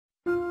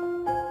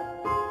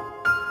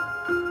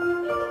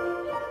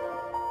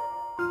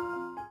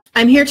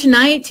I'm here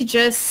tonight to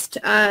just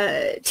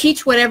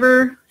teach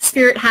whatever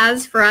Spirit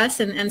has for us,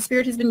 and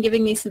Spirit has been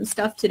giving me some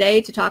stuff today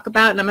to talk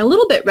about, and I'm a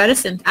little bit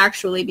reticent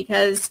actually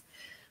because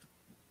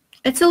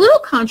it's a little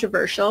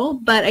controversial,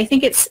 but I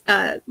think it's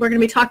we're going to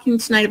be talking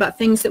tonight about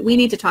things that we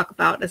need to talk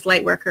about as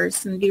light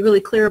workers and be really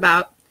clear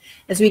about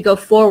as we go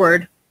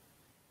forward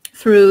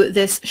through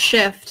this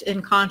shift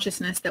in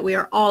consciousness that we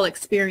are all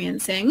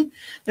experiencing.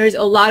 There's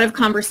a lot of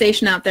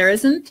conversation out there,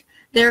 isn't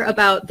there,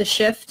 about the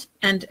shift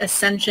and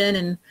ascension,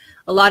 and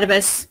a lot of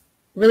us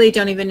really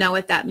don't even know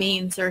what that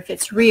means or if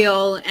it's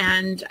real.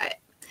 And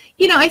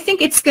you know, I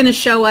think it's going to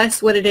show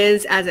us what it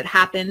is as it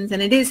happens,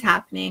 and it is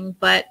happening.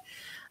 But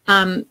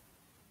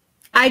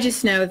I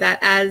just know that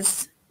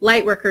as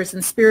light workers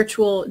and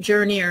spiritual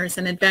journeyers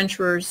and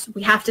adventurers,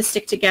 we have to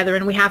stick together,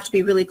 and we have to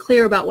be really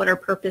clear about what our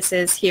purpose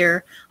is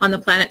here on the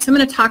planet. So I'm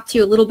going to talk to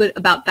you a little bit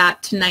about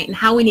that tonight and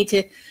how we need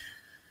to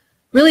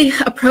really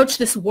approach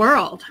this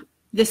world,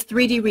 this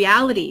 3D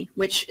reality,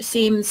 which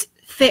seems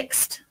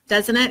fixed,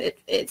 doesn't it?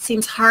 It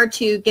seems hard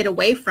to get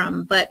away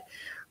from, but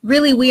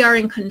really we are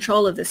in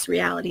control of this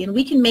reality, and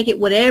we can make it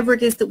whatever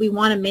it is that we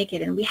want to make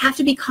it. And we have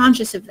to be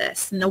conscious of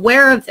this and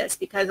aware of this,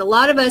 because a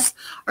lot of us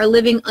are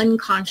living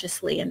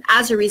unconsciously, and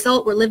as a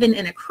result we're living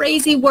in a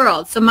crazy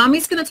world. So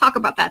Mommy's going to talk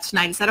about that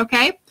tonight. Is that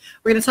okay?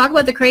 We're going to talk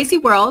about the crazy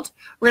world,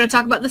 we're going to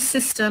talk about the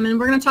system, and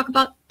we're going to talk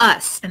about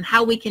us and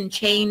how we can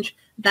change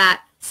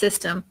that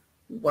system.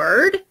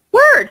 Word,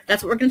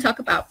 that's what we're going to talk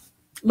about.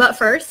 But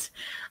first,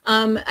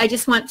 I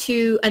just want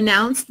to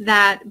announce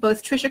that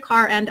both Trisha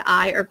Carr and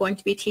I are going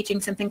to be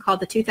teaching something called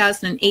the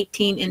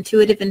 2018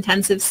 Intuitive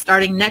Intensive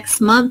starting next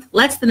month,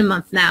 less than a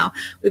month now.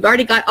 We've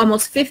already got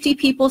almost 50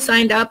 people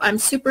signed up. I'm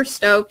super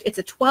stoked. It's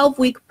a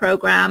 12-week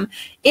program.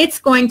 It's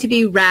going to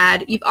be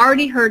rad. You've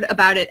already heard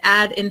about it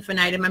ad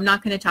infinitum. I'm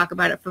not going to talk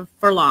about it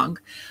for long,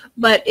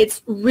 but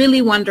it's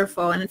really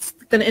wonderful, and it's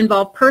going to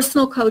involve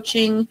personal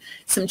coaching,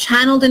 some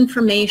channeled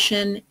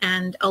information,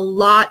 and a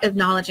lot of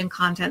knowledge and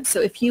content.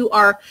 So if you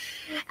are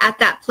at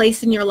that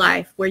place in your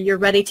life where you're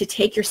ready to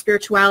take your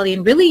spirituality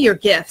and really your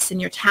gifts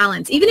and your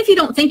talents, even if you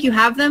don't think you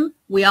have them,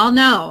 we all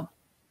know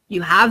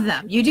you have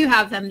them. You do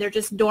have them. They're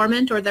just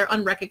dormant or they're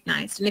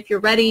unrecognized. And if you're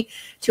ready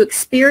to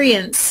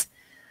experience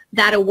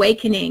that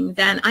awakening,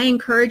 then I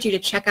encourage you to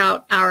check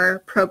out our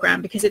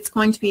program, because it's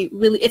going to be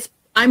really,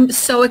 I'm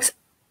so excited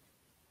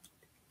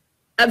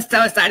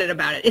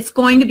about it. It's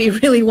going to be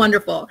really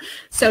wonderful.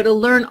 So to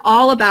learn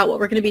all about what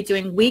we're going to be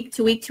doing week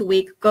to week to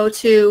week, go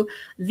to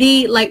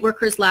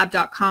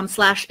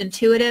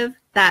thelightworkerslab.com/intuitive.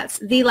 That's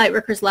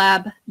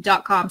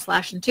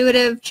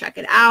thelightworkerslab.com/intuitive. Check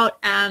it out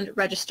and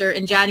register.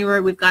 In January,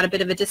 we've got a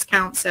bit of a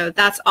discount, so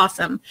that's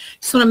awesome.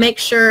 Just want to make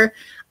sure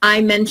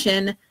I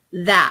mention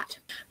that.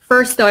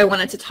 First, though, I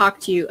wanted to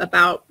talk to you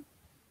about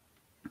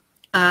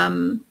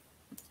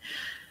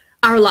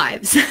our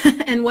lives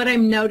and what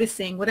I'm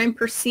noticing, what I'm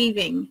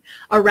perceiving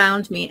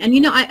around me. And you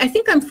know, I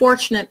think I'm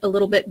fortunate a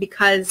little bit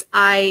because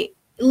I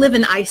live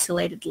an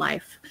isolated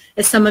life.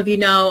 As some of you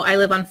know, I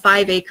live on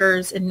 5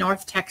 acres in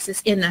North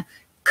Texas in the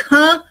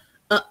country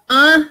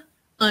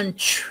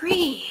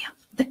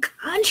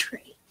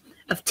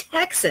of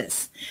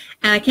Texas.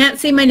 And I can't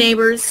see my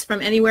neighbors from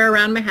anywhere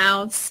around my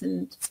house,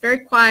 and it's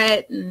very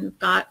quiet, and I've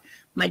got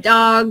my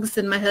dogs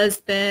and my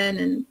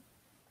husband,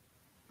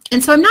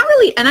 and so I'm not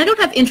really, and I don't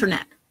have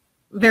internet.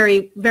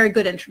 Very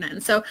good internet.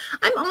 And so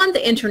I'm on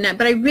the internet,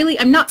 but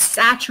I'm not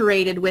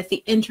saturated with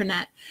the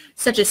internet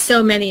such as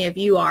so many of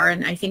you are,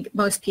 and I think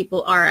most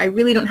people are. I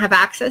really don't have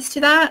access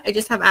to that. I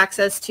just have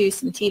access to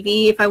some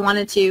TV if I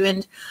wanted to,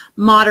 and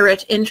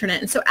moderate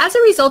internet. And so as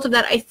a result of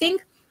that, I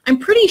think I'm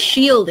pretty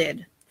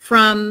shielded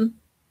from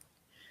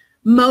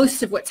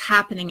most of what's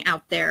happening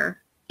out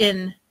there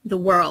in the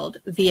world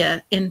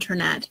via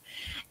internet.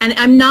 And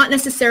I'm not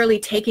necessarily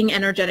taking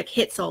energetic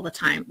hits all the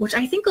time, which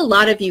I think a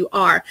lot of you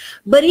are.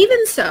 But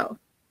even so,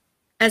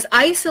 as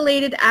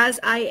isolated as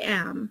I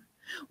am,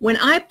 when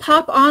I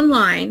pop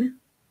online,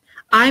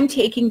 I'm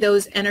taking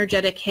those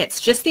energetic hits.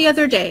 Just the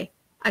other day,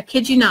 I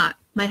kid you not,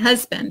 my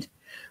husband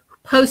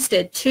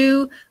posted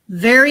 2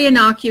 very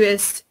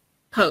innocuous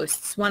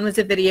posts. One was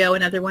a video,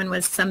 another one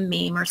was some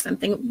meme or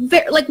something.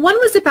 Like, one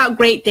was about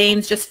Great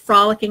Danes just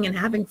frolicking and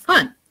having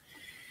fun.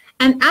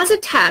 And as a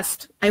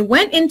test, I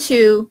went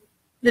into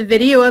the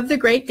video of the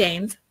Great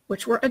Danes,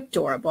 which were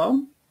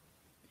adorable,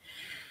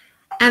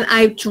 and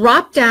I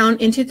dropped down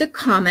into the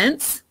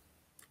comments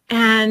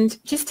and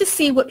just to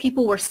see what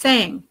people were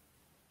saying.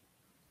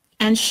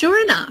 And sure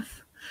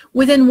enough,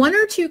 within 1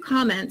 or 2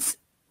 comments,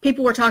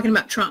 people were talking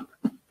about Trump.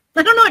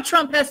 I don't know what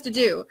Trump has to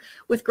do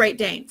with Great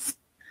Danes.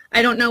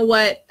 I don't know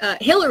what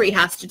Hillary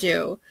has to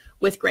do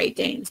with Great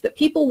Danes, but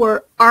people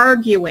were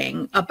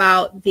arguing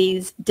about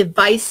these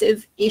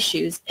divisive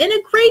issues in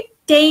a Great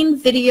Dane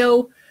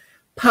video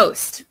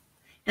post.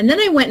 And then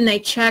I went and I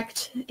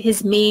checked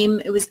his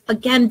meme. It was,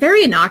 again,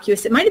 very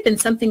innocuous. It might have been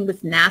something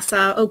with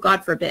NASA. Oh,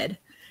 God forbid.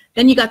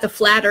 Then you got the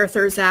flat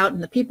earthers out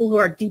and the people who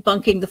are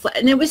debunking the flat,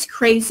 and it was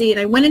crazy.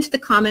 And I went into the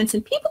comments,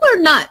 and people are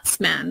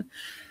nuts, man.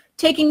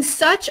 Taking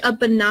such a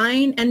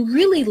benign and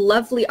really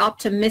lovely,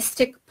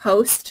 optimistic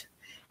post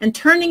and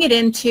turning it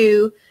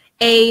into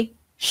a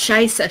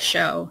shisa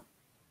show,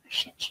 a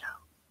shit show.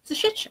 It's a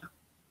shit show.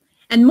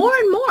 And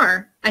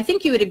more, I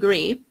think you would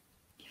agree,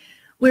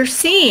 we're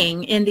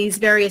seeing in these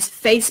various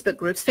Facebook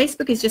groups,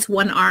 Facebook is just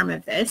one arm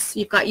of this.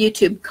 You've got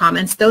YouTube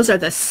comments. Those are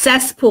the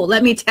cesspool.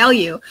 Let me tell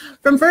you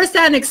from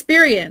firsthand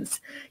experience,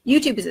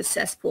 YouTube is a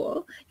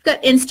cesspool. You've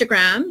got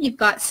Instagram, you've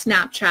got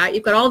Snapchat,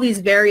 you've got all these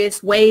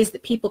various ways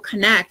that people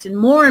connect, and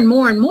more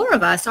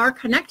of us are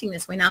connecting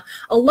this way now.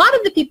 A lot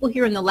of the people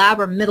here in the lab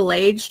are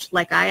middle-aged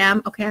like I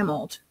am. Okay, I'm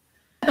old.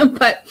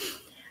 But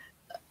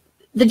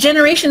the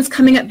generations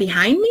coming up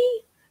behind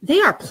me,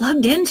 they are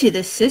plugged into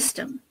this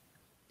system.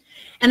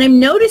 And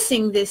I'm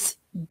noticing this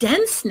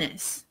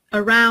denseness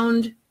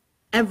around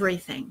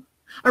everything,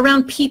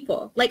 around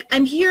people. Like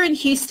I'm here in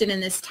Houston in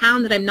this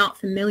town that I'm not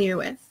familiar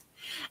with.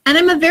 And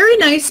I'm a very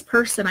nice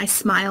person. I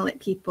smile at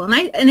people.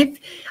 And if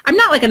I'm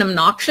not like an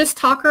obnoxious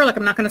talker, like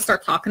I'm not going to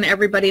start talking to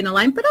everybody in a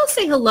line, but I'll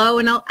say hello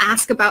and I'll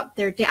ask about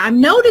their day.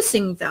 I'm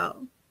noticing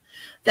though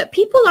that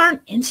people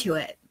aren't into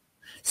it.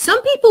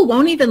 Some people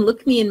won't even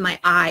look me in my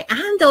eye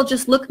and they'll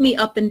just look me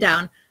up and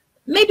down.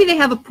 Maybe they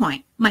have a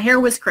point. My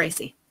hair was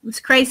crazy. It was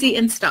crazy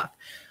and stuff.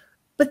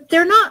 But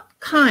they're not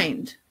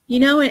kind, you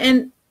know,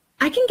 and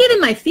I can get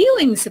in my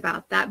feelings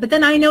about that. But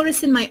then I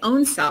notice in my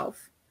own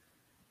self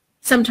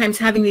sometimes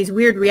having these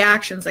weird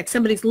reactions, like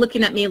somebody's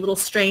looking at me a little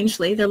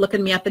strangely. They're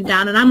looking me up and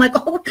down and I'm like,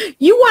 oh,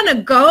 you want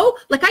to go?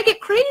 Like I get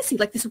crazy,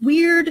 like this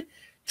weird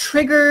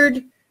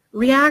triggered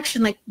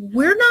reaction. Like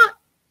we're not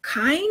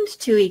kind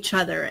to each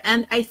other.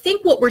 And I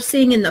think what we're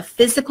seeing in the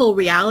physical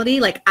reality,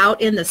 like out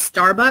in the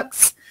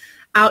Starbucks,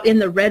 out in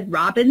the Red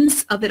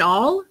Robins of it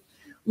all,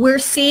 we're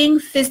seeing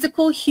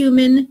physical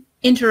human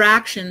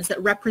interactions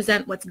that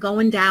represent what's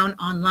going down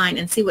online.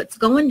 And see, what's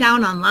going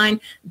down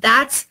online,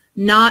 that's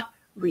not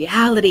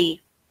reality.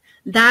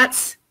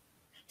 That's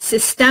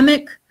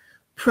systemic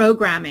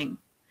programming.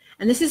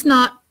 And this is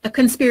not a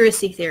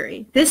conspiracy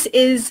theory. This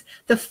is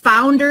the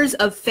founders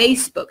of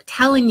Facebook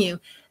telling you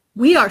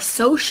we are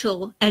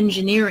social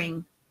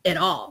engineering it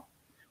all.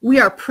 We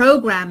are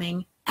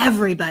programming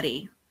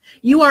everybody.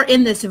 You are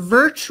in this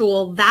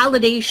virtual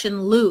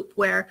validation loop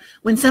where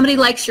when somebody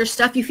likes your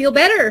stuff, you feel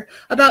better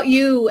about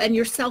you and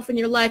yourself and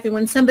your life. And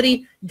when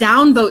somebody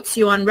downvotes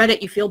you on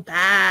Reddit, you feel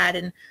bad.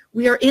 And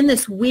we are in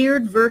this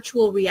weird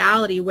virtual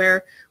reality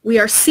where we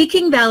are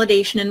seeking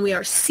validation and we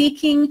are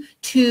seeking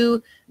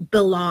to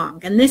belong.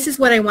 And this is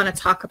what I want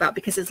to talk about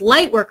because as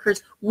light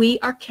workers, we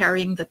are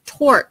carrying the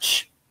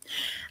torch.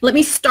 Let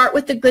me start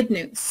with the good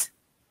news,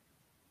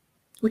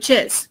 which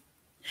is,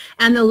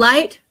 and the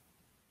light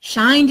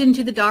shined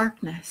into the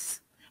darkness,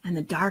 and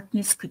the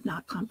darkness could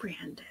not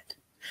comprehend it.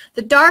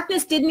 The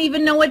darkness didn't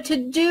even know what to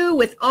do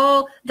with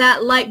all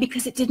that light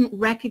because it didn't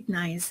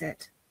recognize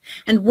it.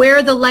 And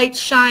where the light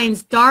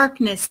shines,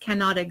 darkness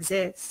cannot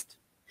exist.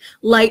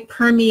 Light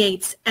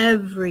permeates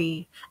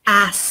every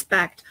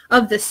aspect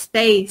of the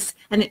space,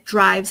 and it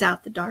drives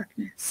out the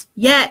darkness.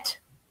 Yet,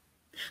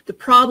 the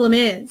problem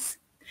is,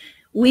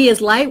 we as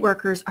light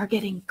workers are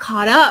getting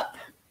caught up,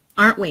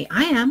 aren't we?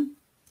 I am,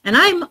 and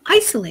I'm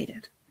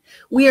isolated.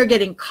 We are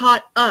getting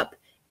caught up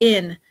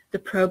in the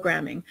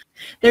programming.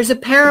 There's a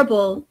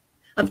parable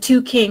of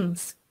two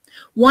kings.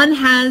 One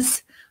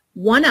has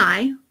one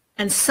eye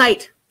and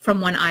sight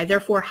from one eye,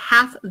 therefore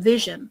half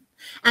vision.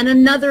 And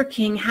another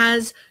king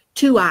has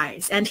two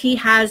eyes, and he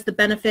has the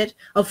benefit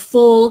of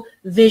full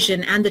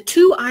vision. And the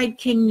two-eyed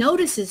king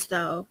notices,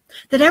 though,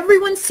 that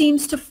everyone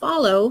seems to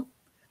follow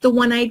the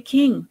one-eyed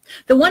king.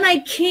 The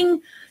one-eyed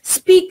king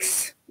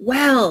speaks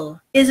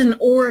well, is an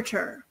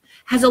orator,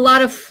 has a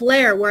lot of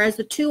flair, whereas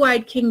the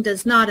two-eyed king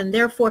does not, and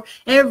therefore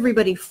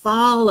everybody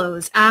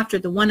follows after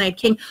the one-eyed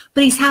king,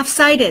 but he's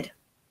half-sighted.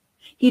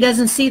 He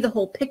doesn't see the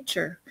whole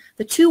picture.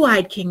 The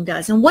two-eyed king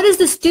does. And what does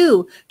this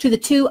do to the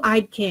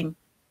two-eyed king?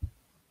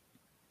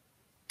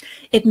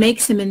 It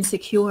makes him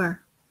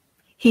insecure.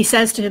 He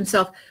says to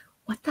himself,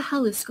 what the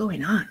hell is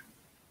going on?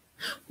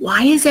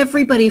 Why is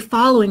everybody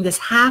following this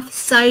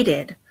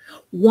half-sighted,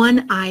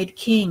 one-eyed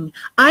king?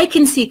 I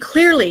can see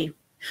clearly.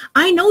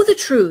 I know the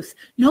truth.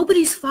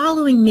 Nobody's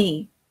following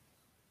me.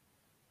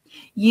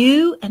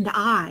 You and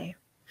I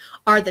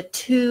are the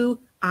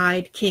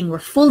two-eyed king. We're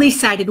fully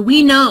sighted.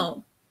 We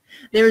know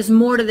there's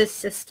more to this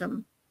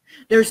system.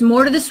 There's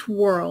more to this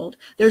world.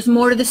 There's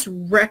more to this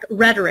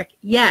rhetoric.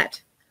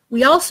 Yet,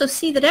 we also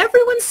see that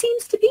everyone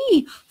seems to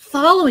be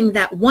following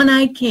that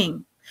one-eyed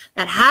king,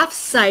 that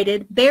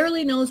half-sighted,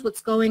 barely knows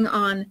what's going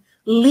on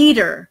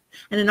leader.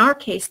 And in our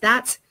case,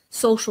 that's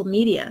social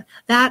media.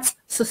 That's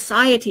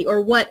society,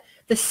 or what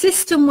the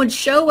system would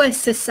show us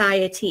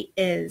society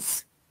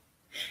is.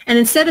 And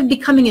instead of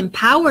becoming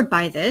empowered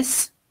by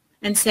this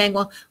and saying,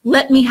 well,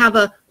 let me have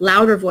a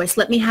louder voice,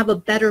 let me have a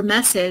better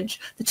message,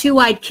 the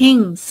two-eyed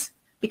kings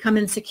become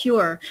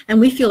insecure. And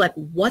we feel like,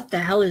 what the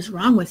hell is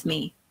wrong with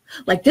me?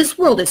 Like, this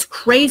world is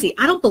crazy.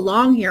 I don't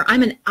belong here.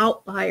 I'm an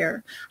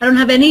outlier. I don't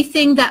have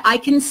anything that I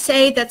can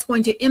say that's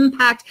going to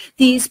impact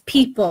these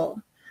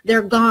people.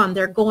 They're gone.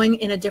 They're going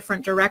in a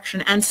different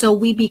direction. And so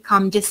we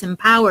become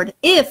disempowered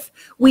if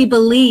we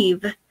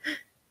believe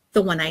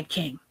the one-eyed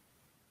king.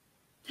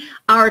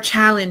 Our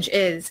challenge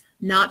is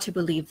not to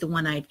believe the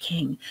one-eyed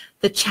king.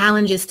 The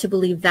challenge is to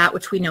believe that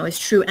which we know is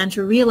true and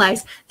to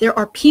realize there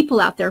are people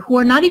out there who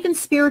are not even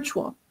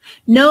spiritual,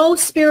 no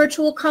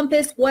spiritual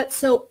compass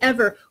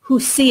whatsoever, who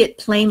see it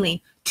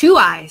plainly. 2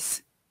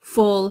 eyes,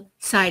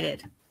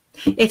 full-sighted.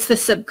 It's the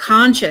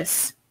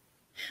subconscious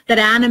that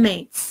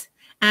animates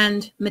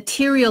and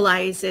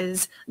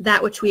materializes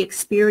that which we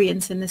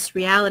experience in this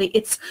reality.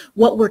 It's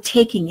what we're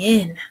taking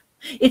in.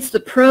 It's the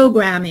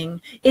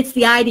programming. It's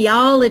the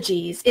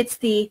ideologies. It's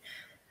the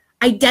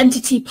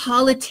identity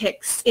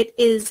politics. It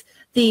is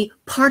the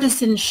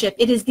partisanship.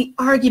 It is the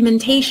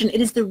argumentation.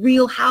 It is the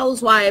Real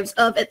Housewives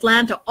of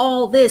Atlanta.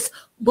 All this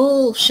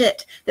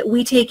bullshit that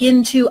we take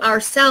into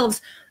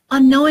ourselves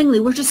unknowingly.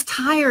 We're just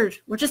tired.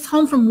 We're just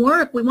home from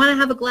work. We want to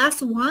have a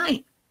glass of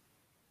wine.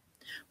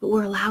 But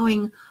we're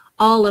allowing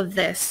all of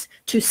this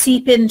to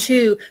seep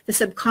into the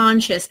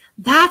subconscious.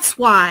 That's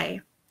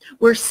why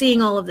we're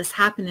seeing all of this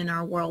happen in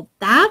our world.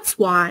 That's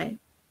why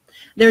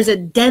there's a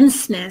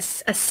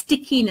denseness, a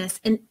stickiness,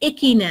 an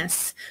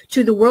ickiness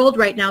to the world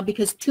right now,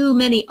 because too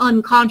many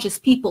unconscious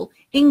people,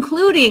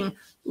 including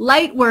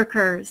light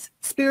workers,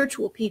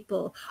 spiritual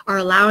people, are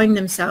allowing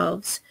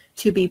themselves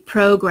to be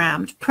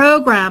programmed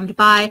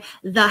by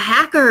the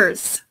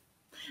hackers.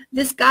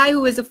 This guy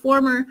who is a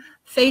former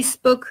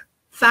Facebook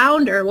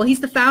founder, well, he's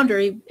the founder,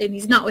 and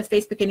he's not with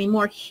Facebook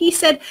anymore. He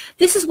said,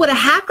 this is what a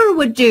hacker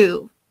would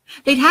do.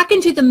 They'd hack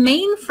into the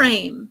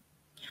mainframe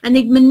and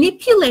they'd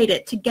manipulate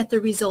it to get the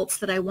results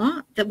that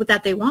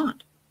that they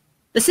want.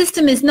 The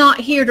system is not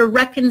here to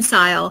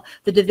reconcile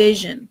the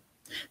division.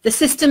 The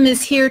system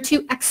is here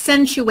to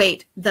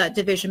accentuate the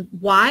division.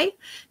 Why?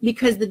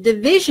 Because the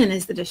division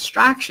is the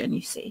distraction,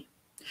 you see.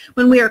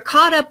 When we are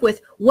caught up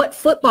with what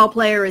football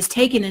player is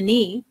taking a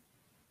knee,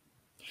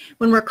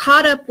 when we're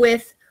caught up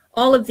with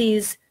all of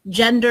these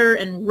gender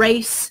and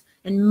race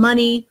and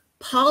money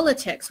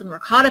politics, when we're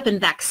caught up in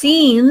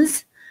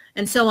vaccines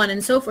and so on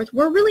and so forth,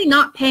 we're really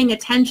not paying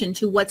attention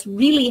to what's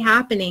really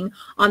happening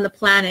on the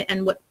planet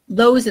and what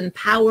those in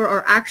power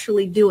are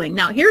actually doing.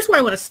 Now, here's where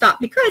I want to stop,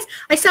 because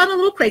I sound a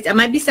little crazy. I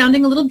might be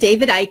sounding a little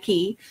David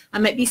Icke. I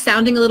might be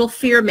sounding a little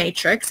fear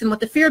matrix. And what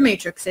the fear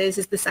matrix is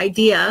this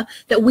idea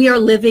that we are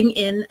living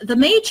in the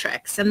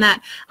matrix and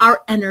that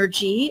our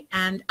energy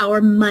and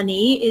our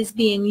money is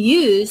being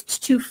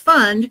used to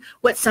fund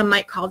what some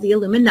might call the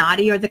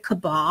Illuminati or the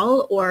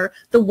cabal or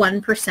the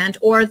 1%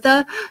 or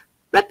the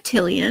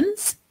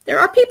reptilians. There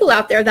are people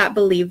out there that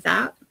believe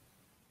that.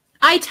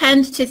 I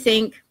tend to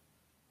think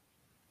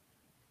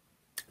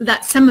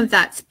that some of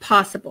that's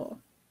possible.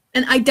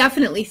 And I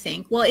definitely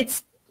think, well,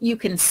 you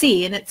can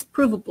see and it's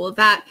provable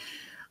that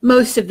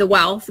most of the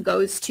wealth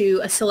goes to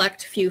a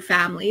select few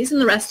families and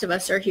the rest of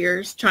us are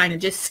here trying to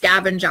just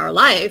scavenge our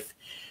life.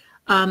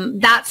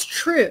 That's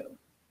true.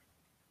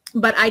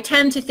 But I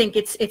tend to think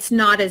it's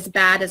not as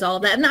bad as all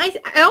that. And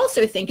I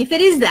also think if it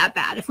is that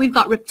bad, if we've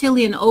got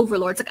reptilian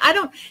overlords, like I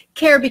don't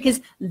care,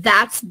 because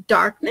that's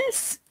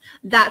darkness.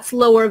 That's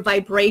lower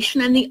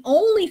vibration, and the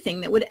only thing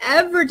that would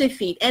ever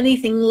defeat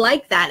anything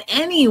like that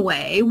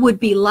anyway would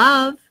be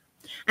love,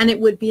 and it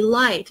would be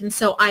light. And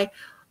so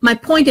my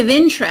point of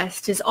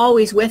interest is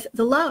always with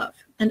the love,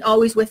 and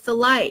always with the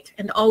light,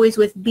 and always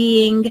with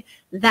being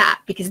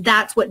that, because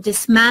that's what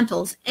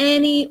dismantles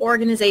any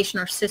organization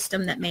or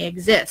system that may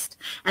exist.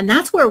 And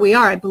that's where we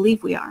are. I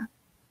believe we are.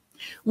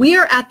 We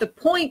are at the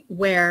point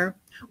where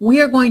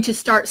we are going to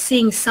start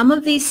seeing some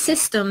of these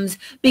systems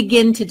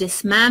begin to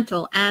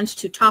dismantle and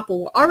to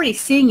topple. We're already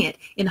seeing it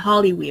in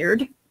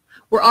Hollyweird.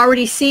 We're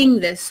already seeing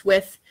this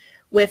with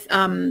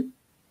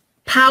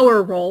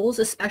power roles,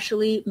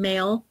 especially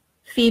male,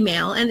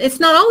 female. And it's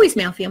not always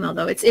male, female,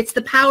 though. It's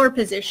the power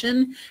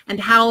position and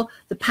how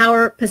the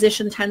power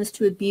position tends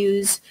to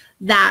abuse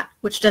that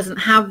which doesn't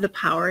have the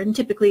power. And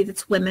typically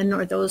it's women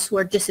or those who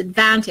are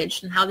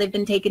disadvantaged and how they've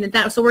been taken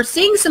advantage. So we're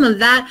seeing some of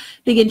that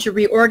begin to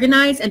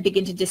reorganize and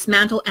begin to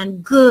dismantle,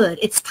 and good.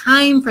 It's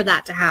time for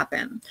that to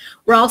happen.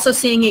 We're also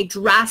seeing a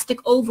drastic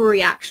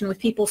overreaction with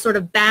people sort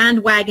of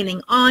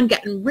bandwagoning on,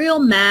 getting real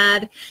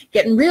mad,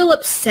 getting real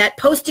upset,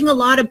 posting a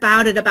lot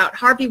about it, about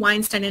Harvey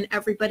Weinstein and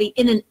everybody,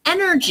 in an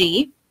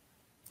energy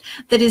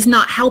that is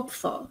not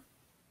helpful.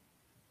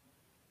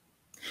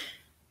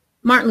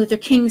 Martin Luther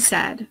King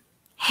said,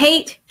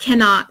 hate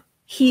cannot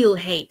heal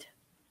hate.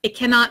 It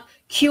cannot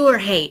cure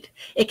hate.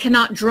 It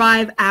cannot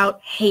drive out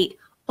hate.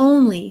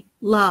 Only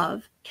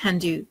love can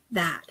do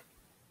that.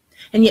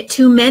 And yet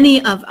too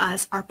many of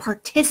us are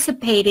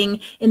participating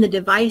in the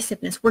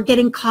divisiveness. We're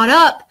getting caught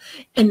up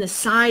in the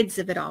sides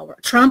of it all.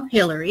 Trump,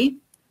 Hillary,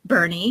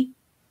 Bernie,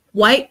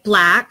 white,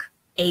 black,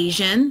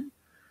 Asian,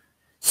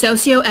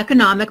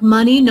 socioeconomic,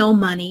 money, no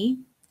money,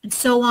 and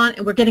so on.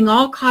 And we're getting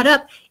all caught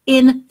up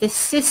in the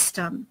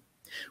system.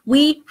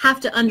 We have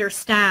to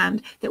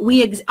understand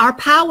that our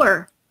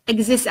power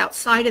exists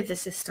outside of the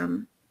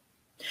system.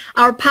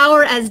 Our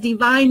power as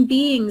divine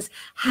beings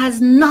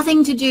has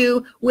nothing to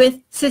do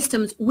with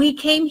systems. We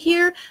came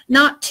here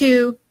not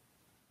to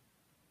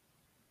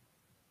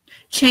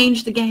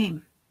change the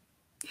game.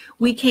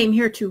 We came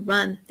here to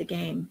run the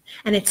game,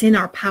 and it's in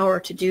our power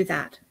to do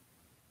that.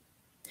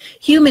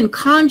 Human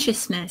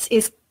consciousness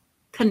is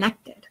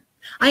connected.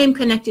 I am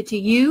connected to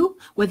you,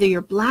 whether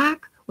you're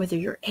black, whether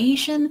you're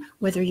Asian,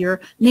 whether you're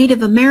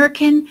Native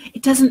American,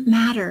 it doesn't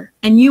matter.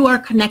 And you are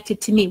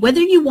connected to me.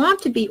 Whether you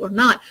want to be or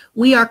not,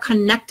 we are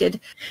connected.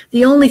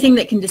 The only thing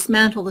that can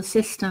dismantle the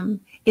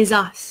system is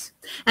us.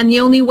 And the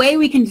only way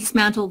we can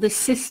dismantle this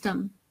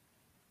system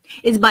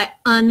is by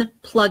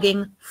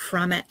unplugging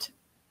from it.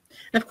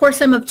 And of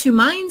course, I'm of two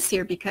minds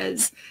here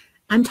because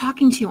I'm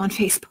talking to you on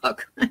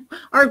Facebook.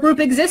 Our group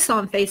exists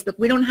on Facebook.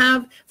 We don't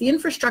have the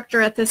infrastructure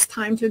at this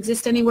time to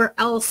exist anywhere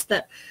else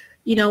that,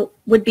 you know,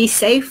 would be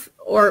safe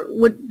or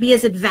would be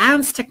as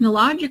advanced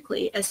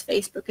technologically as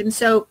Facebook. And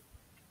so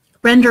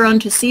render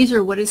unto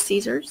Caesar what is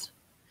Caesar's.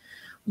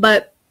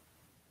 But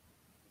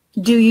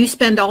do you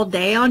spend all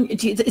day on,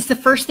 is the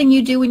first thing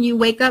you do when you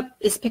wake up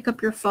is pick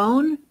up your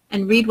phone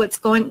and read what's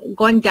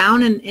going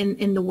down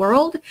in the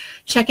world?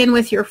 Check in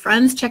with your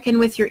friends, check in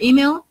with your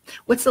email.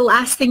 What's the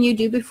last thing you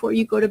do before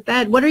you go to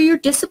bed? What are your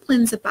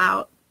disciplines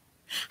about?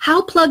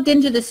 How plugged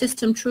into the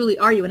system truly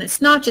are you? And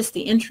it's not just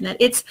the internet,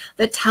 it's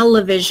the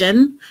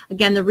television.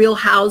 Again, the Real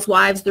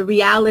Housewives, the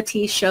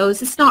reality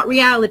shows. It's not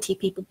reality,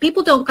 people.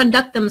 People don't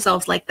conduct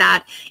themselves like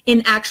that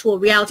in actual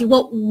reality.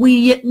 Well,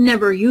 we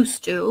never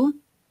used to.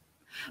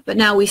 But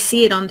now we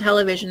see it on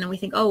television and we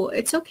think, oh,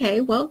 it's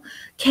okay. Well,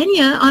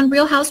 Kenya on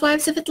Real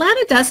Housewives of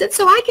Atlanta does it,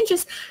 so I can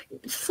just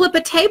flip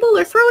a table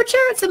or throw a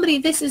chair at somebody.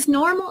 This is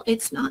normal.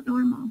 It's not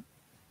normal.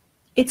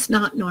 It's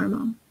not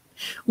normal.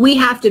 We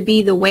have to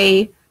be the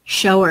way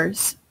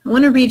showers. I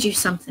want to read you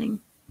something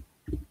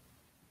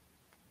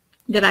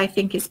that I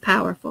think is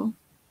powerful.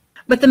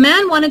 But the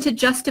man wanted to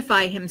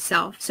justify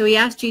himself, so he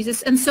asked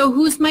Jesus, and so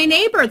who's my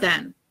neighbor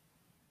then?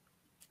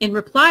 In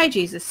reply,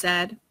 Jesus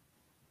said,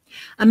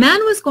 a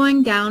man was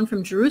going down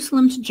from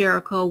Jerusalem to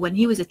Jericho when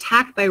he was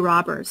attacked by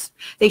robbers.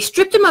 They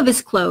stripped him of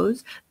his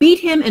clothes, beat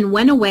him, and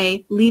went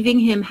away, leaving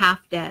him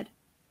half dead.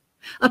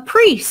 A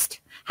priest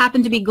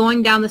happened to be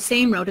going down the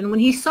same road, and when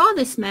he saw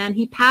this man,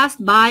 he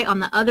passed by on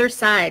the other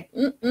side.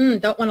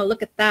 Don't want to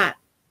look at that.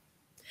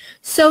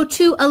 So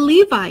too a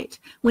Levite,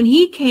 when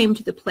he came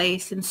to the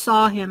place and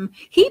saw him,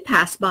 he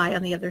passed by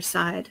on the other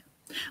side.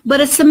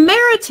 But a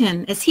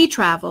Samaritan, as he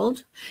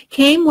traveled,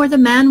 came where the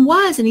man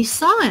was, and he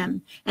saw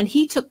him, and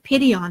he took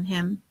pity on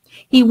him.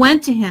 He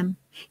went to him.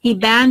 He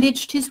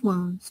bandaged his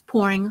wounds,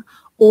 pouring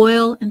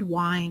oil and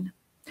wine.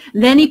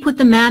 Then he put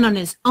the man on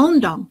his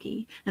own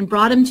donkey and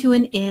brought him to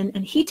an inn,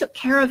 and he took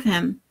care of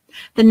him.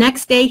 The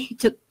next day he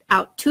took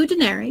out 2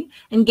 denarii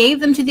and gave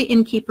them to the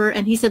innkeeper,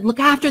 and he said,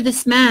 look after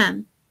this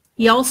man.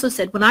 He also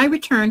said, when I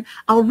return,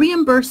 I'll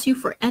reimburse you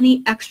for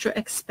any extra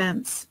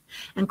expense.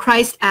 And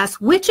Christ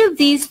asked, which of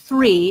these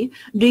 3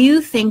 do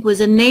you think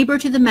was a neighbor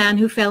to the man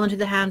who fell into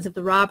the hands of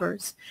the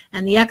robbers?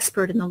 And the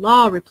expert in the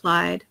law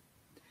replied,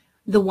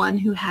 the one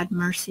who had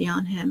mercy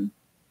on him.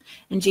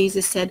 And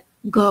Jesus said,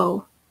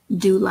 go,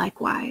 do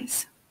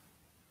likewise.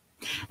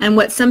 And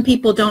what some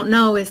people don't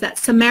know is that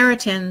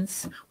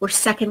Samaritans were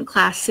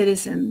second-class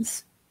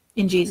citizens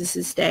in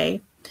Jesus' day.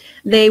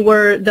 They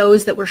were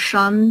those that were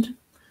shunned.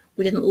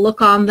 We didn't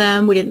look on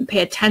them. We didn't pay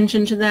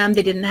attention to them.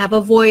 They didn't have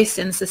a voice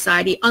in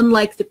society,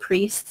 unlike the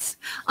priests,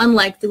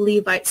 unlike the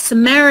Levites.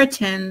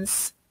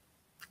 Samaritans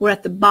were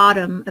at the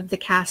bottom of the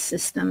caste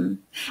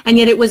system. And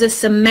yet it was a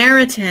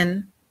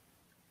Samaritan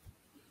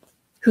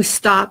who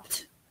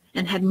stopped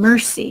and had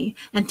mercy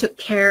and took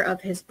care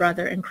of his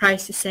brother. And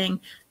Christ is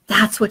saying,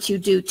 that's what you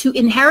do to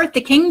inherit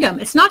the kingdom.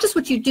 It's not just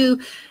what you do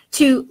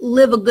to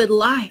live a good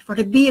life or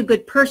to be a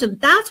good person.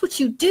 That's what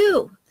you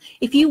do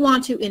if you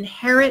want to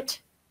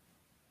inherit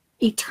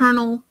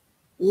eternal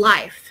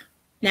life.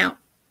 Now,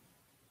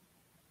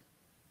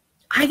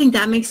 I think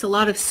that makes a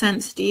lot of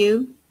sense. Do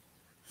you?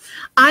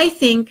 I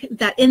think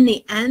that in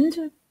the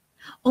end,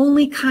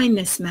 only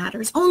kindness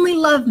matters, only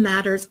love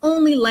matters,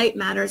 only light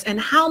matters, and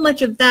how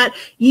much of that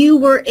you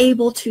were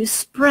able to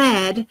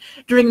spread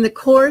during the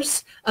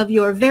course of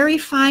your very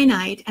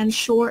finite and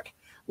short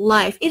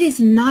life. It is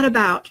not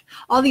about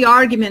all the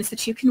arguments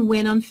that you can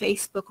win on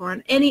Facebook or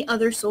on any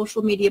other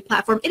social media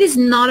platform. It is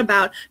not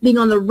about being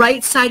on the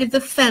right side of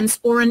the fence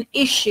or an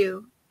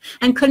issue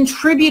and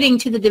contributing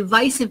to the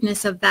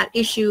divisiveness of that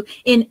issue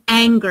in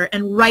anger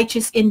and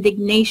righteous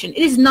indignation.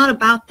 It is not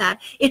about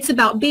that. It's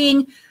about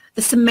being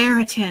the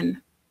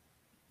Samaritan,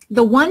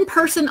 the one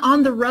person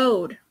on the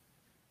road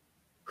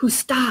who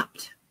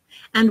stopped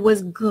and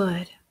was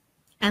good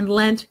and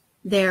lent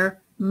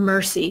their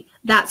mercy.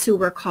 That's who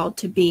we're called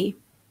to be.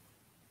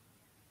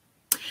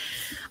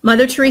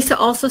 Mother Teresa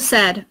also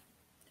said,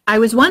 I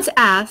was once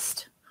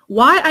asked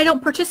why I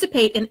don't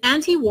participate in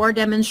anti-war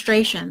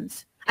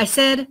demonstrations. I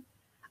said,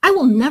 I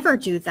will never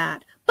do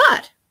that,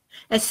 but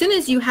as soon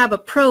as you have a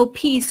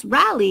pro-peace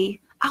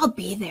rally, I'll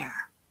be there.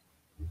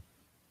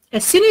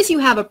 As soon as you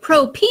have a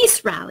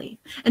pro-peace rally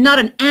and not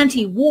an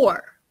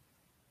anti-war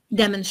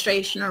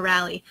demonstration or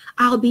rally,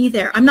 I'll be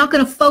there. I'm not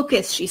going to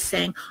focus, she's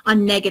saying,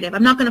 on negative.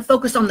 I'm not going to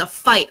focus on the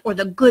fight or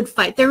the good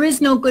fight. There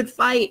is no good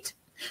fight.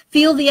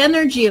 Feel the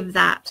energy of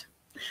that.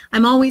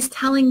 I'm always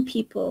telling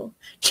people,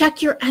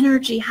 check your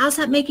energy. How's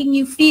that making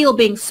you feel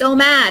being so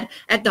mad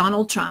at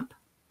Donald Trump?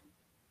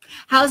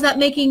 How's that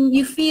making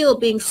you feel,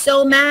 being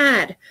so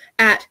mad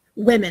at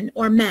women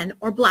or men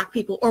or black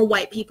people or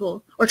white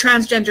people or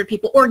transgender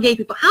people or gay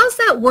people? How's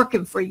that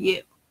working for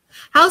you?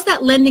 How's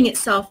that lending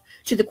itself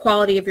to the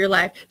quality of your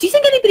life? Do you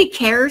think anybody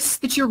cares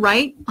that you're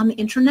right on the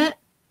internet?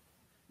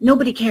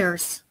 Nobody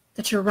cares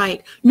that you're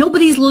right.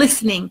 Nobody's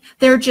listening.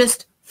 They're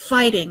just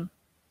fighting.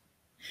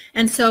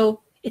 And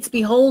so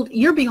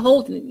you're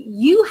beholden.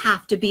 You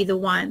have to be the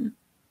one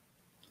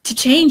to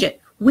change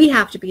it. We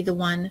have to be the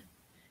one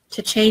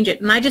to change it.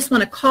 And I just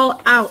want to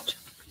call out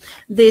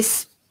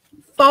this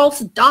false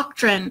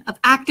doctrine of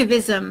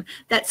activism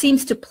that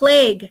seems to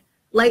plague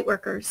light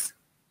workers.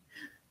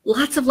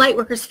 Lots of light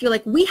workers feel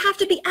like we have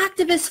to be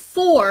activists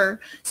for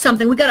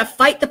something. We got to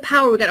fight the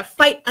power. We got to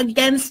fight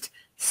against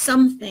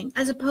something,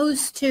 as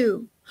opposed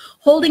to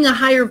holding a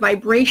higher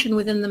vibration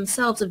within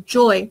themselves of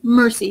joy,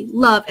 mercy,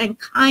 love, and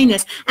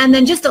kindness, and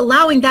then just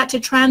allowing that to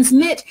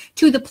transmit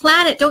to the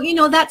planet. Don't you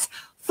know that's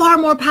far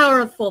more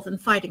powerful than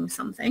fighting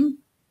something?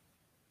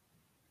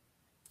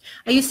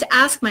 I used to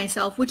ask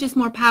myself, which is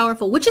more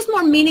powerful? Which is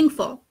more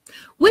meaningful?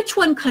 Which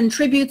one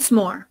contributes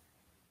more?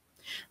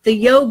 The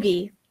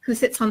yogi who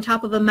sits on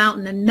top of a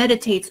mountain and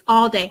meditates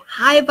all day,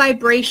 high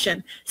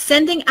vibration,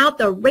 sending out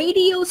the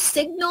radio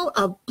signal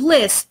of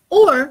bliss,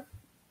 or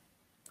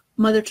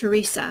Mother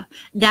Teresa,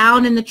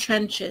 down in the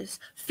trenches,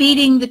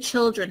 feeding the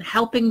children,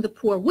 helping the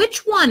poor?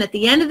 Which one, at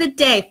the end of the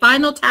day,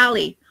 final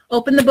tally,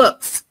 open the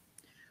books,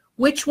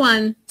 which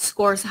one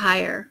scores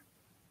higher?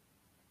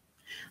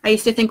 I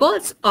used to think, well,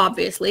 it's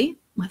obviously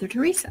Mother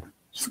Teresa.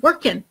 She's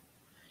working.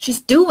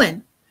 She's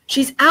doing.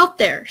 She's out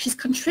there. She's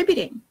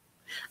contributing.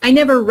 I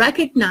never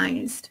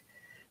recognized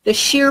the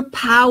sheer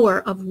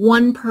power of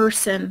one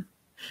person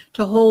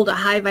to hold a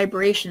high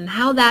vibration,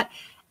 how that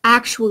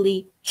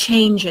actually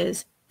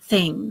changes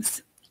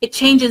things. It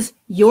changes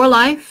your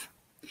life.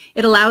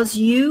 It allows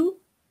you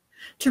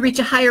to reach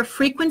a higher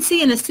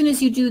frequency, and as soon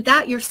as you do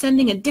that, you're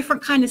sending a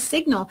different kind of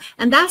signal,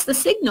 and that's the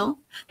signal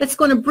that's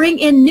going to bring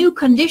in new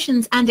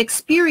conditions and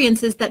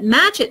experiences that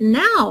match it.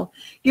 Now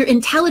you're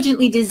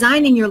intelligently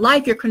designing your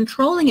life. You're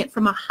controlling it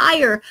from a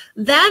higher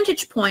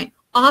vantage point.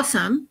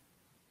 Awesome.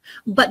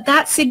 But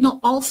that signal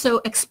also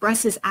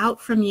expresses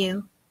out from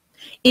you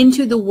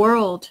into the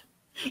world.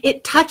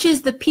 It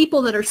touches the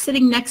people that are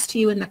sitting next to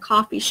you in the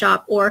coffee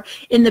shop or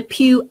in the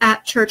pew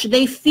at church.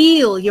 They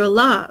feel your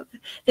love.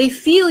 They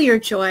feel your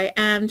joy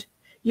and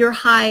your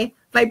high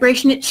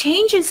vibration. It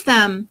changes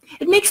them.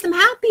 It makes them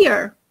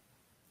happier.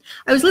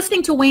 I was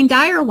listening to Wayne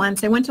Dyer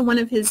once. I went to one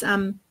of his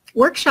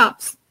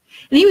workshops,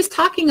 and he was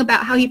talking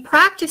about how he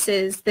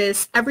practices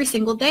this every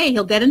single day.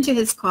 He'll get into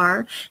his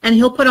car and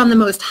he'll put on the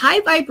most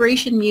high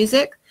vibration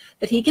music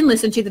that he can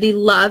listen to, that he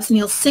loves, and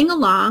he'll sing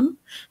along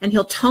and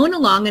he'll tone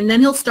along, and then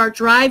he'll start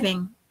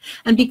driving.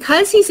 And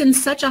because he's in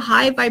such a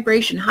high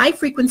vibration, high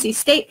frequency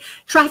state,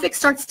 traffic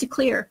starts to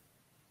clear.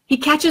 He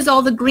catches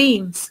all the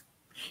greens.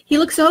 He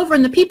looks over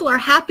and the people are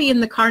happy in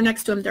the car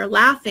next to him. They're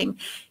laughing.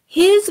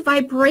 His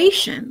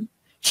vibration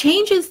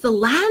changes the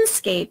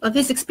landscape of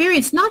his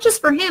experience, not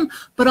just for him,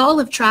 but all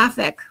of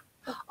traffic,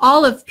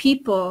 all of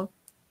people,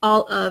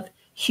 all of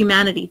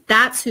humanity.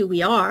 That's who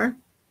we are.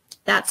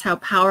 That's how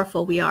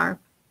powerful we are.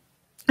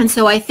 And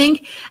so I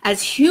think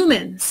as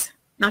humans,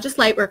 not just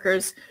light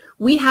workers,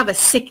 we have a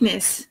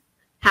sickness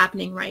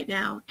happening right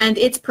now, and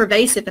it's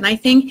pervasive. And I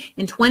think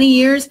in 20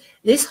 years,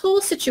 this whole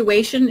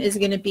situation is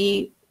going to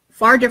be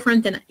far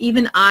different than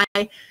even I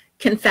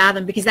can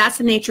fathom, because that's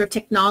the nature of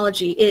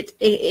technology.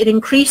 It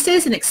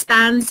increases and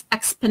expands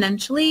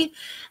exponentially,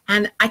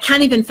 and I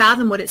can't even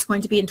fathom what it's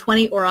going to be in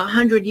 20 or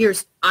 100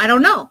 years. I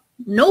don't know.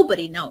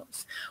 Nobody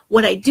knows.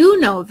 What I do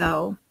know,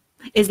 though,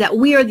 is that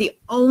we are the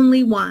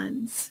only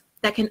ones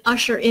that can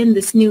usher in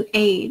this new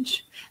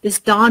age, this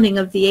dawning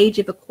of the age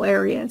of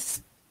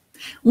Aquarius.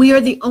 We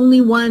are the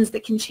only ones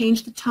that can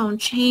change the tone,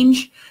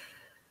 change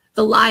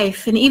the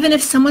life. And even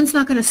if someone's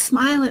not going to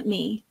smile at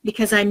me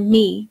because I'm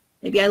me,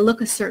 maybe I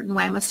look a certain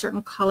way, I'm a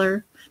certain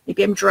color,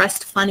 maybe I'm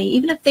dressed funny,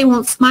 even if they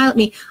won't smile at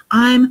me,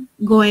 I'm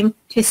going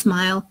to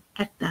smile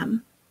at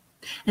them.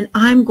 And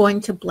I'm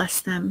going to bless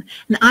them.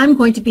 And I'm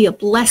going to be a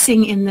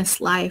blessing in this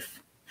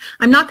life.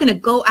 I'm not going to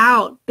go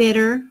out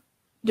bitter,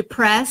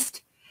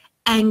 depressed,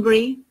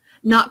 angry,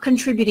 not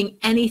contributing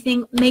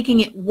anything,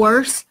 making it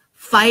worse,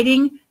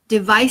 fighting,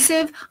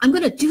 divisive. I'm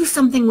going to do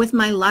something with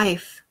my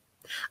life.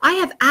 I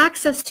have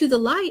access to the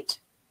light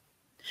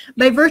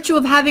by virtue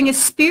of having a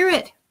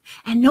spirit,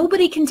 and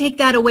nobody can take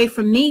that away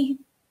from me.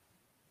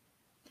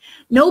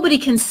 Nobody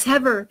can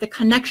sever the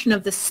connection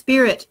of the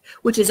spirit,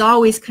 which is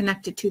always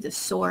connected to the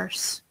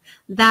source,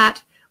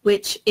 that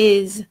which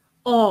is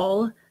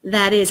all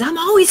that is. I'm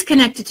always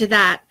connected to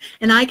that,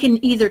 and I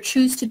can either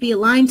choose to be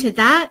aligned to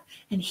that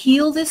and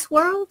heal this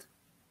world,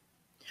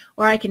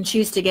 or I can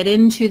choose to get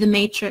into the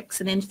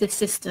matrix and into the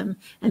system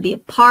and be a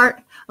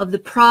part of the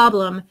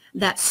problem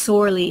that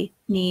sorely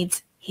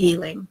needs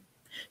healing.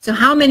 So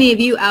how many of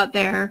you out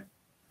there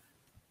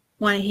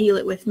want to heal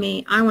it with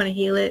me? I want to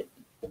heal it.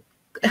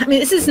 I mean,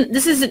 this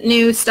isn't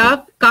new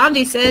stuff.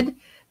 Gandhi said,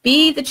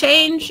 Be the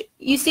change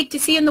you seek to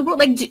see in the world.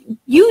 Like,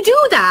 you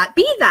do that.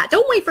 Be that.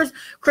 Don't wait for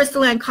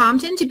Crystal Ann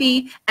Compton to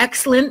be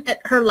excellent at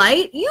her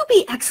light. You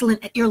be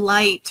excellent at your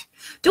light.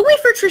 Don't wait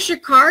for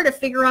Trisha Carr to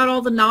figure out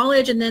all the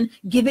knowledge and then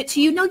give it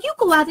to you. No, you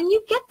go out and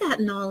you get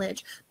that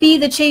knowledge. Be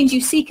the change you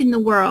seek in the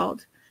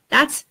world.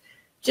 That's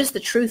just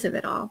the truth of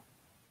it all.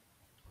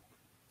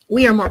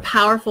 We are more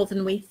powerful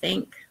than we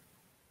think.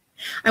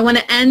 I want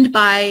to end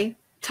by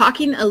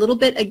talking a little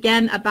bit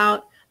again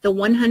about the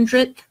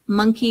 100th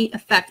monkey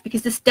effect,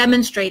 because this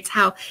demonstrates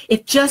how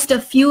if just a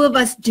few of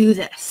us do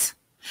this,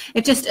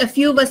 if just a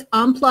few of us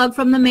unplug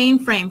from the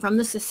mainframe, from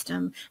the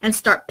system, and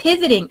start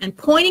pivoting and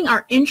pointing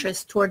our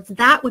interest towards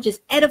that which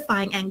is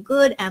edifying and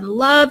good and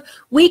love,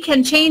 we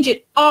can change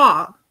it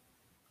all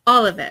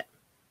of it.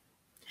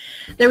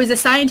 There was a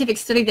scientific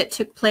study that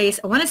took place,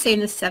 I want to say in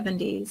the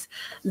 70s,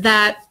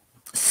 that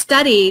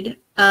studied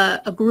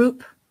a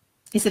group,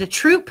 is it a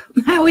troop?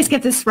 I always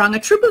get this wrong, a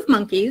troop of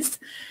monkeys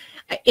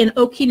in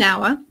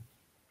Okinawa,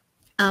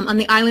 on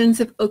the islands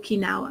of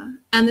Okinawa.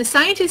 And the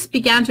scientists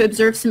began to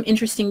observe some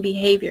interesting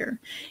behavior.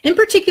 In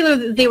particular,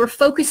 they were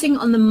focusing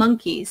on the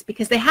monkeys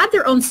because they had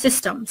their own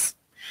systems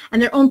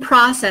and their own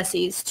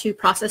processes to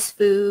process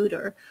food,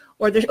 or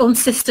their own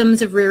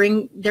systems of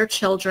rearing their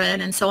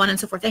children, and so on and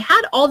so forth. They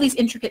had all these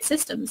intricate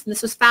systems, and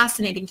this was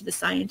fascinating to the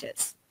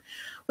scientists.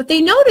 What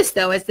they noticed,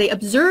 though, as they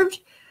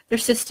observed their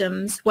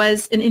systems,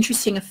 was an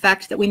interesting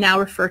effect that we now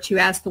refer to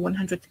as the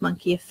 100th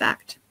monkey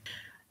effect.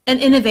 An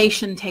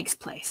innovation takes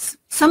place.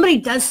 Somebody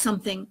does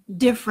something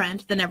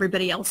different than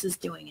everybody else is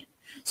doing it.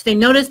 So they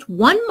noticed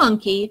one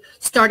monkey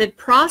started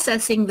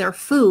processing their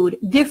food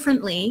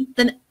differently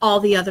than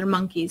all the other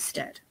monkeys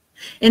did.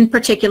 In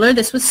particular,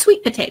 this was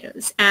sweet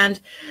potatoes.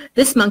 And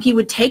this monkey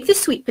would take the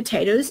sweet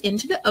potatoes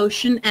into the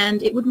ocean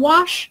and it would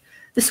wash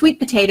the sweet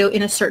potato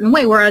in a certain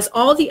way, whereas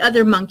all the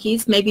other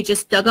monkeys maybe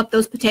just dug up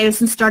those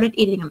potatoes and started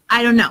eating them.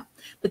 I don't know.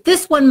 But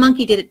this one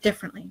monkey did it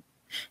differently.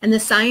 And the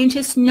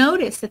scientists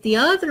noticed that the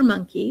other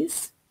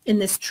monkeys in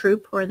this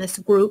troop or in this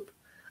group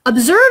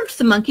observed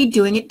the monkey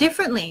doing it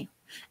differently.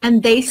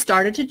 And they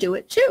started to do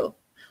it too.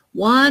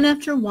 One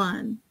after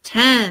one,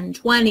 10,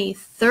 20,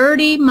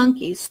 30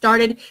 monkeys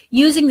started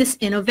using this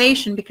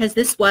innovation because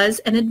this was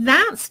an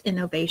advanced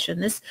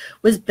innovation. This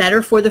was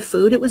better for the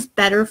food. It was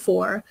better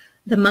for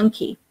the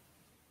monkey.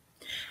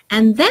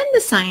 And then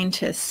the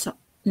scientists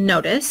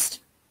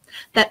noticed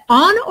that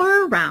on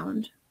or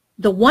around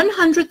the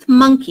 100th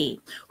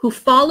monkey who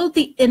followed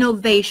the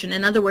innovation,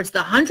 in other words, the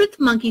 100th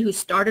monkey who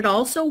started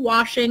also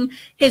washing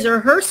his or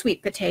her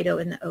sweet potato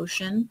in the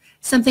ocean,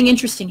 something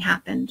interesting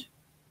happened.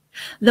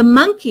 The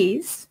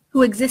monkeys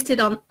who existed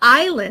on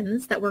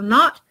islands that were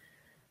not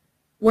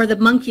where the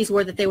monkeys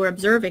were that they were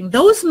observing,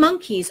 those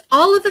monkeys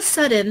all of a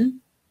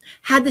sudden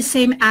had the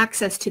same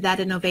access to that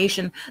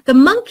innovation. The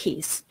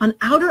monkeys on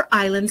outer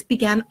islands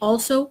began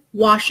also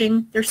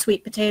washing their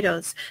sweet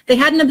potatoes. They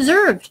hadn't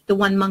observed the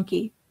one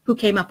monkey who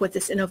came up with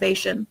this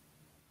innovation.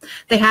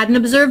 They hadn't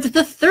observed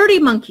the 30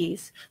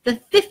 monkeys, the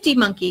 50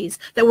 monkeys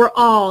that were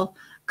all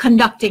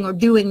conducting or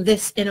doing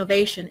this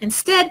innovation.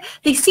 Instead,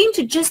 they seemed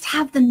to just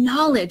have the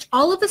knowledge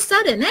all of a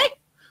sudden, hey,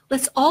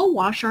 let's all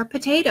wash our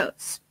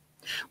potatoes.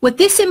 What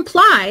this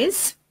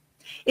implies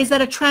is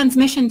that a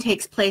transmission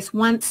takes place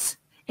once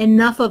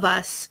enough of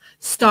us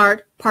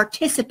start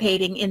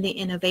participating in the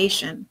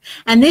innovation.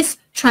 And this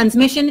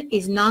transmission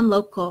is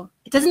non-local.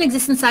 It doesn't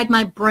exist inside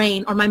my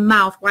brain or my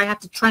mouth where I have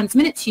to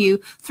transmit it to you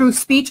through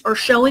speech or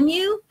showing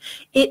you.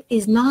 It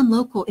is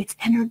non-local. It's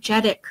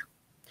energetic.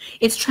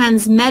 It's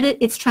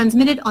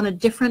transmitted on a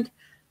different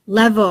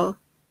level.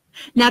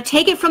 Now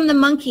take it from the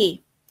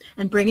monkey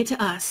and bring it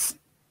to us.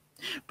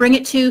 Bring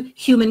it to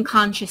human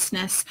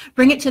consciousness.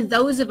 Bring it to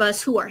those of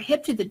us who are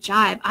hip to the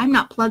jive. I'm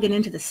not plugging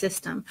into the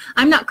system.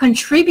 I'm not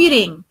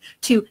contributing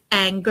to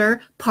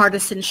anger,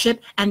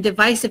 partisanship, and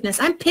divisiveness.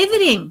 I'm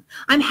pivoting.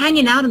 I'm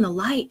hanging out in the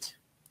light.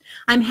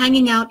 I'm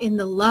hanging out in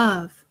the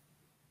love.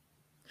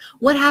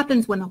 What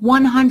happens when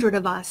 100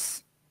 of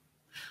us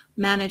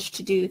manage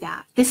to do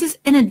that? This is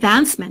an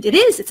advancement. It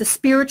is. It's a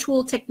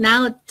spiritual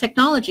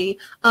technology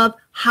of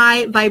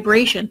high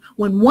vibration.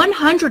 When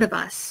 100 of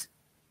us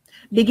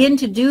begin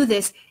to do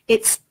this,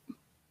 it's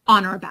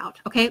on or about,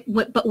 okay?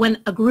 But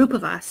when a group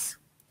of us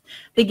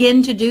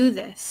begin to do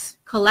this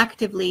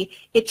collectively,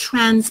 it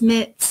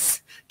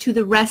transmits to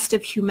the rest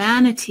of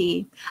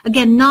humanity.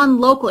 Again,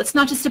 non-local. It's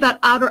not just about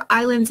outer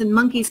islands and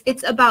monkeys.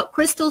 It's about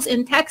crystals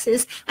in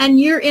Texas, and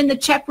you're in the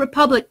Czech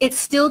Republic. It's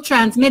still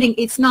transmitting.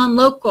 It's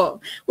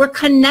non-local. We're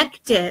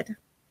connected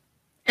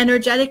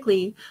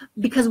energetically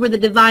because we're the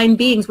divine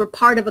beings. We're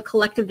part of a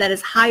collective that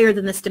is higher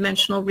than this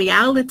dimensional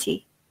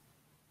reality.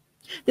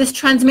 This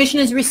transmission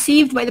is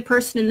received by the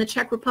person in the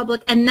Czech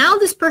Republic, and now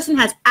this person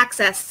has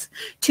access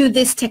to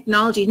this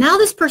technology. Now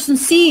this person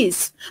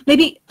sees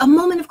maybe a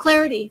moment of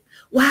clarity.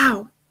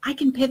 Wow, I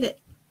can pivot.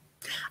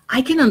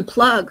 I can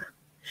unplug.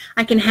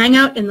 I can hang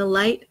out in the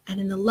light and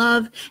in the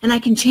love, and I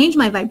can change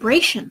my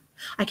vibration.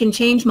 I can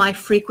change my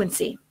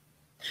frequency.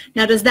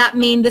 Now, does that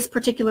mean this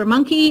particular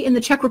monkey in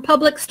the Czech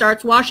Republic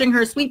starts washing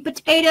her sweet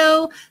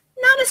potato?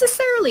 Not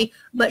necessarily,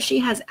 but she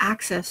has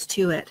access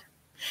to it.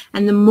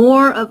 And the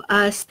more of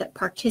us that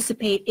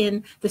participate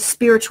in the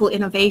spiritual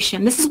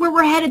innovation, this is where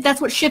we're headed. That's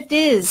what shift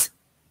is.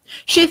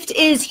 Shift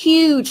is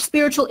huge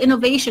spiritual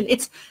innovation.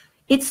 It's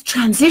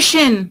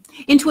transition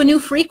into a new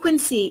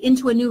frequency,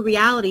 into a new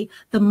reality.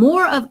 The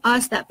more of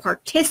us that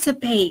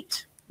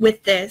participate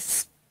with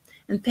this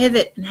and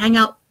pivot and hang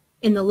out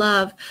in the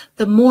love,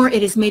 the more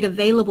it is made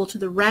available to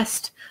the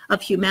rest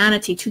of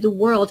humanity, to the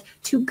world,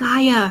 to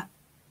Gaia.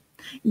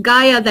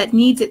 Gaia that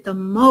needs it the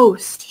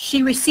most.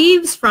 She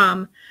receives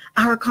from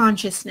our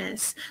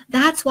consciousness.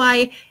 That's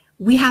why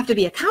we have to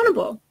be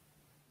accountable.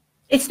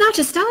 It's not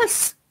just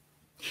us.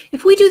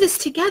 If we do this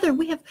together,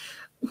 we have,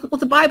 well,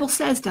 the Bible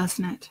says,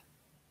 doesn't it?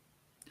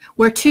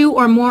 Where two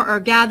or more are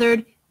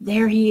gathered,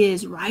 there he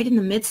is, right in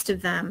the midst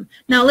of them.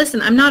 Now,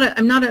 listen, I'm not a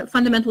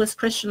fundamentalist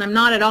Christian. I'm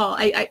not at all.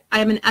 I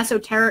am an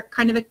esoteric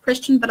kind of a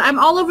Christian, but I'm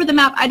all over the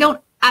map. I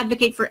don't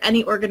advocate for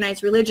any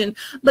organized religion,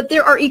 but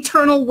there are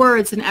eternal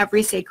words in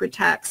every sacred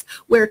text.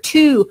 Where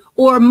two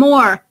or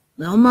more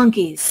little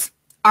monkeys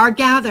are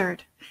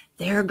gathered,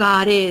 there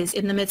God is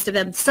in the midst of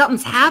them.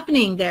 Something's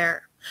happening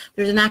there.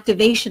 There's an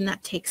activation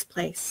that takes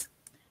place.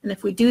 And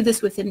if we do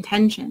this with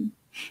intention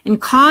and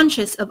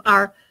conscious of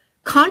our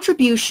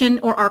contribution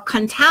or our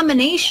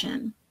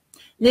contamination,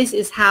 this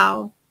is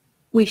how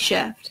we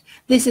shift.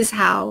 This is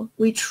how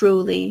we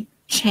truly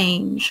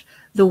change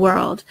the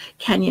world.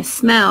 Can you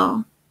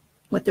smell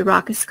what the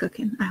rock is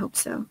cooking? I hope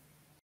so.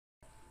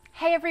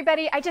 Hey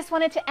everybody, I just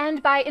wanted to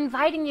end by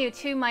inviting you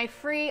to my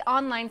free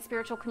online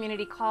spiritual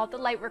community called the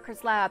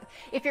Lightworkers Lab.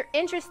 If you're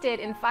interested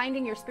in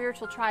finding your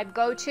spiritual tribe,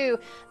 go to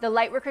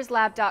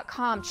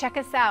thelightworkerslab.com. Check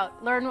us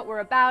out, learn what we're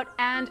about,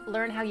 and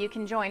learn how you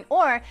can join.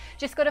 Or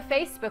just go to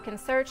Facebook and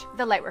search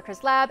the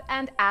Lightworkers Lab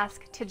and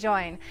ask to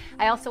join.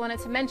 I also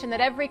wanted to mention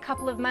that every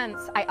couple of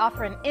months I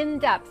offer an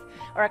in-depth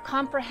or a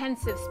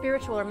comprehensive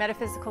spiritual or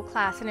metaphysical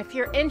class. And if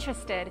you're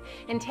interested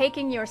in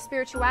taking your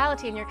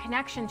spirituality and your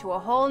connection to a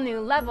whole new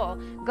level,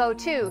 go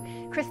to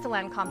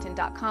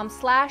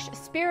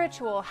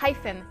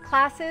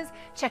crystallancompton.com/spiritual-classes.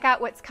 Check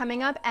out what's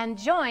coming up and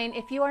join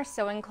if you are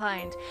so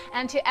inclined.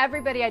 And to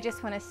everybody, I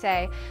just want to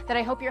say that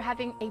I hope you're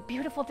having a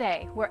beautiful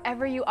day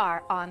wherever you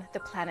are on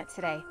the planet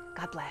today.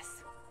 God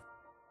bless.